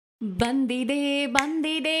ಬಂದಿದೆ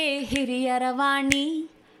ಬಂದಿದೆ ಹಿರಿಯರ ವಾಣಿ,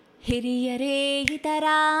 ಹಿರಿಯರೇ ಇತರ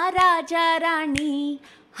ರಾಜ ರಾಣಿ.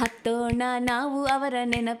 ಹತ್ತೋಣ ನಾವು ಅವರ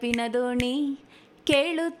ನೆನಪಿನ ದೋಣಿ,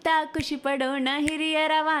 ಕೇಳುತ್ತಾ ಖುಷಿ ಪಡೋಣ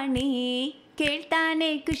ಹಿರಿಯರ ವಾಣಿ.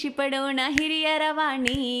 ಕೇಳ್ತಾನೆ ಖುಷಿ ಪಡೋಣ ಹಿರಿಯರ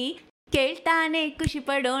ವಾಣಿ, ಕೇಳ್ತಾನೆ ಖುಷಿ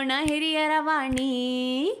ಪಡೋಣ ಹಿರಿಯರ ವಾಣಿ.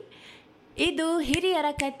 ಇದು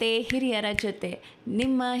ಹಿರಿಯರ ಕತೆ ಹಿರಿಯರ ಜೊತೆ,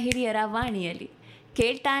 ನಿಮ್ಮ ಹಿರಿಯರ ವಾಣಿಯಲ್ಲಿ.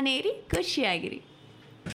 ಕೇಳ್ತಾನೆ ಇರಿ, ಖುಷಿಯಾಗಿರಿ.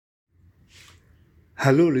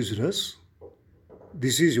 Hello listeners,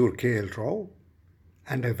 this is your KL Rao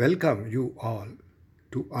and I welcome you all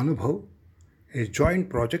to Anubhav, a joint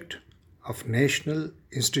project of National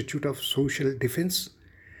Institute of Social Defense,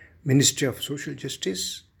 Ministry of Social Justice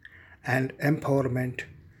and Empowerment,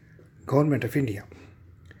 Government of India,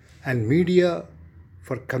 and Media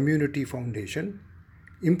for Community Foundation,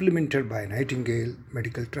 implemented by Nightingale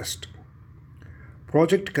Medical Trust.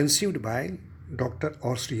 Project conceived by Dr.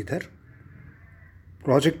 R. Sridhar,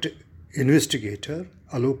 Project Investigator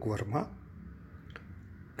Alok Verma,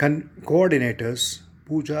 Coordinators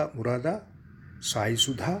Pooja Murada, Sai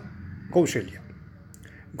Sudha, Kaushalya.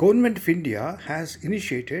 Government of India has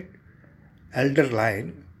initiated Elder Line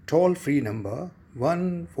toll-free number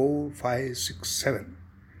 14567.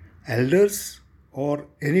 Elders or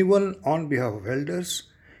anyone on behalf of elders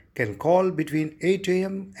can call between 8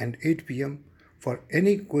 a.m. and 8 p.m. for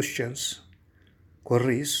any questions,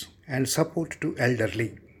 queries and support to elderly.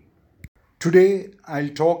 Today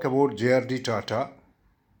I'll talk about J.R.D. Tata,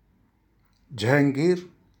 Jahangir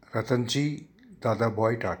Ratanji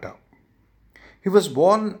Dadabhai Tata. He was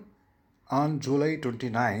born on July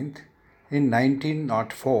 29th in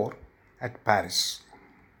 1904 at Paris.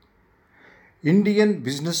 Indian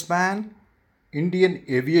businessman, Indian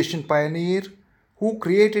aviation pioneer who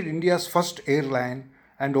created India's first airline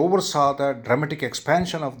and oversaw the dramatic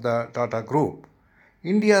expansion of the Tata Group,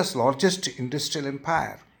 India's largest industrial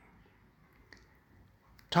empire.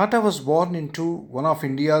 Tata was born into one of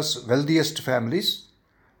India's wealthiest families,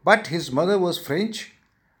 but his mother was French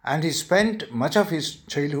and he spent much of his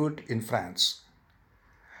childhood in France.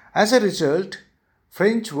 As a result,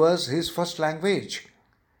 French was his first language.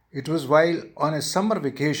 It was while on a summer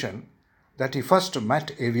vacation that he first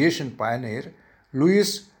met aviation pioneer Louis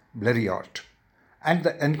Blériot, and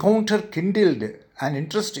the encounter kindled an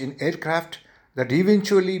interest in aircraft that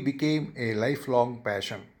eventually became a lifelong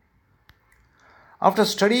passion. After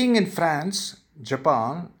studying in France,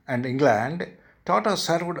 Japan, and England, Tata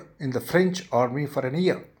served in the French army for a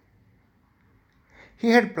year.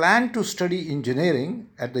 He had planned to study engineering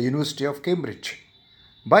at the University of Cambridge,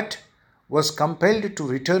 but was compelled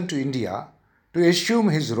to return to India to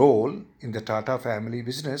assume his role in the Tata family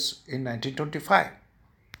business in 1925.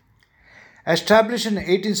 Established in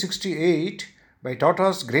 1868 by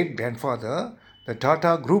Tata's great-grandfather, the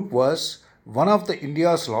Tata Group was one of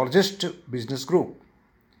India's largest business group.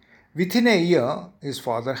 Within a year, his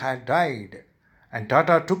father had died, and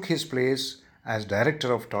Tata took his place as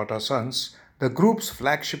director of Tata Sons, the group's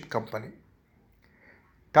flagship company.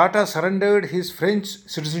 Tata surrendered his French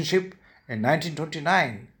citizenship in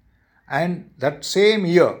 1929, and that same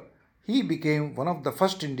year, he became one of the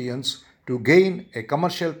first Indians to gain a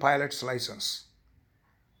commercial pilot's license.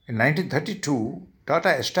 In 1932,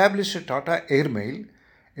 Tata established Tata Airmail,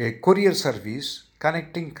 a courier service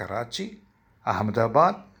connecting Karachi,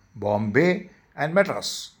 Ahmedabad, Bombay and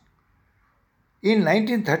Madras. In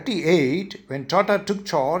 1938, when Tata took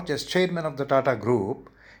charge as chairman of the Tata Group,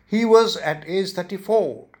 he was at age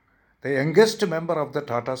 34, the youngest member of the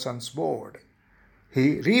Tata Sons board.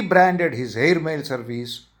 He rebranded his airmail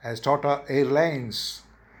service as Tata Airlines,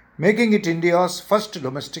 making it India's first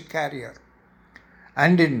domestic carrier.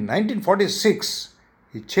 And in 1946,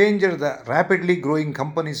 he changed the rapidly growing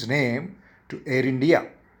company's name to Air India.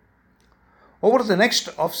 Over the next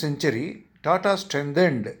half-century, Tata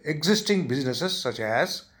strengthened existing businesses such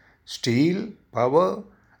as steel, power,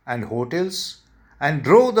 and hotels, and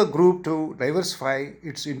drove the group to diversify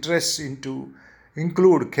its interests into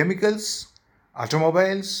include chemicals,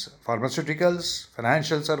 automobiles, pharmaceuticals,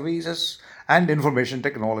 financial services, and information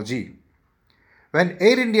technology. When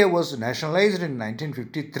Air India was nationalized in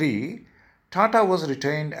 1953, Tata was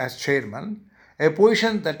retained as chairman, a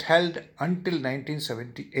position that held until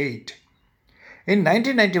 1978. In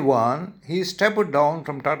 1991, he stepped down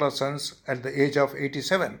from Tata Sons at the age of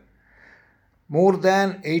 87. More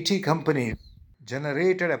than 80 companies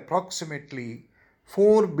generated approximately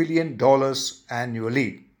 $4 billion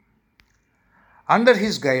annually. Under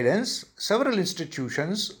his guidance, several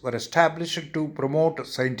institutions were established to promote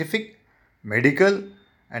scientific, medical,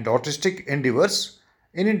 and artistic endeavors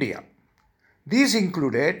in India. These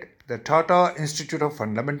included the Tata Institute of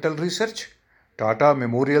Fundamental Research, Tata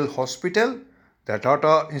Memorial Hospital, the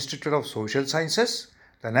Tata Institute of Social Sciences,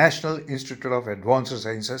 the National Institute of Advanced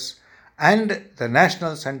Sciences, and the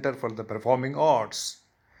National Center for the Performing Arts.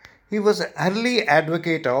 He was an early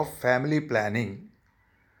advocate of family planning,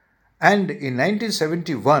 and in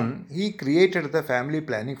 1971 he created the Family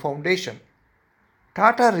Planning Foundation.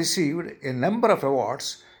 Tata received a number of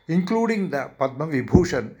awards, including the Padma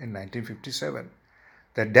Vibhushan in 1957,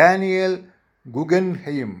 the Daniel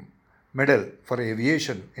Guggenheim Medal for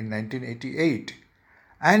Aviation in 1988,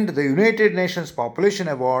 and the United Nations Population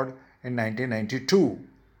Award in 1992.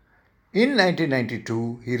 In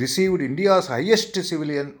 1992, he received India's highest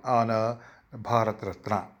civilian honor, the Bharat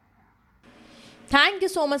Ratna. Thank you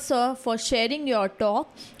so much, sir, for sharing your talk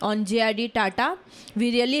on JRD Tata.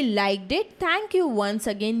 We really liked it. Thank you once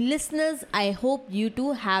again, listeners. I hope you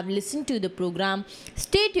too have listened to the program.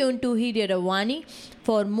 Stay tuned to Hiriyaravani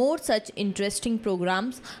for more such interesting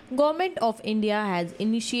programs. Government of India has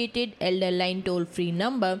initiated Elder Line toll-free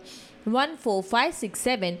number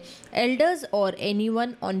 14567. Elders or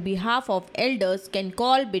anyone on behalf of elders can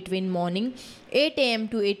call between morning 8 a.m.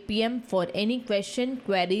 to 8 p.m. for any question,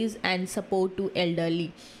 queries and support to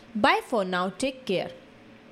elderly. Bye for now. Take care.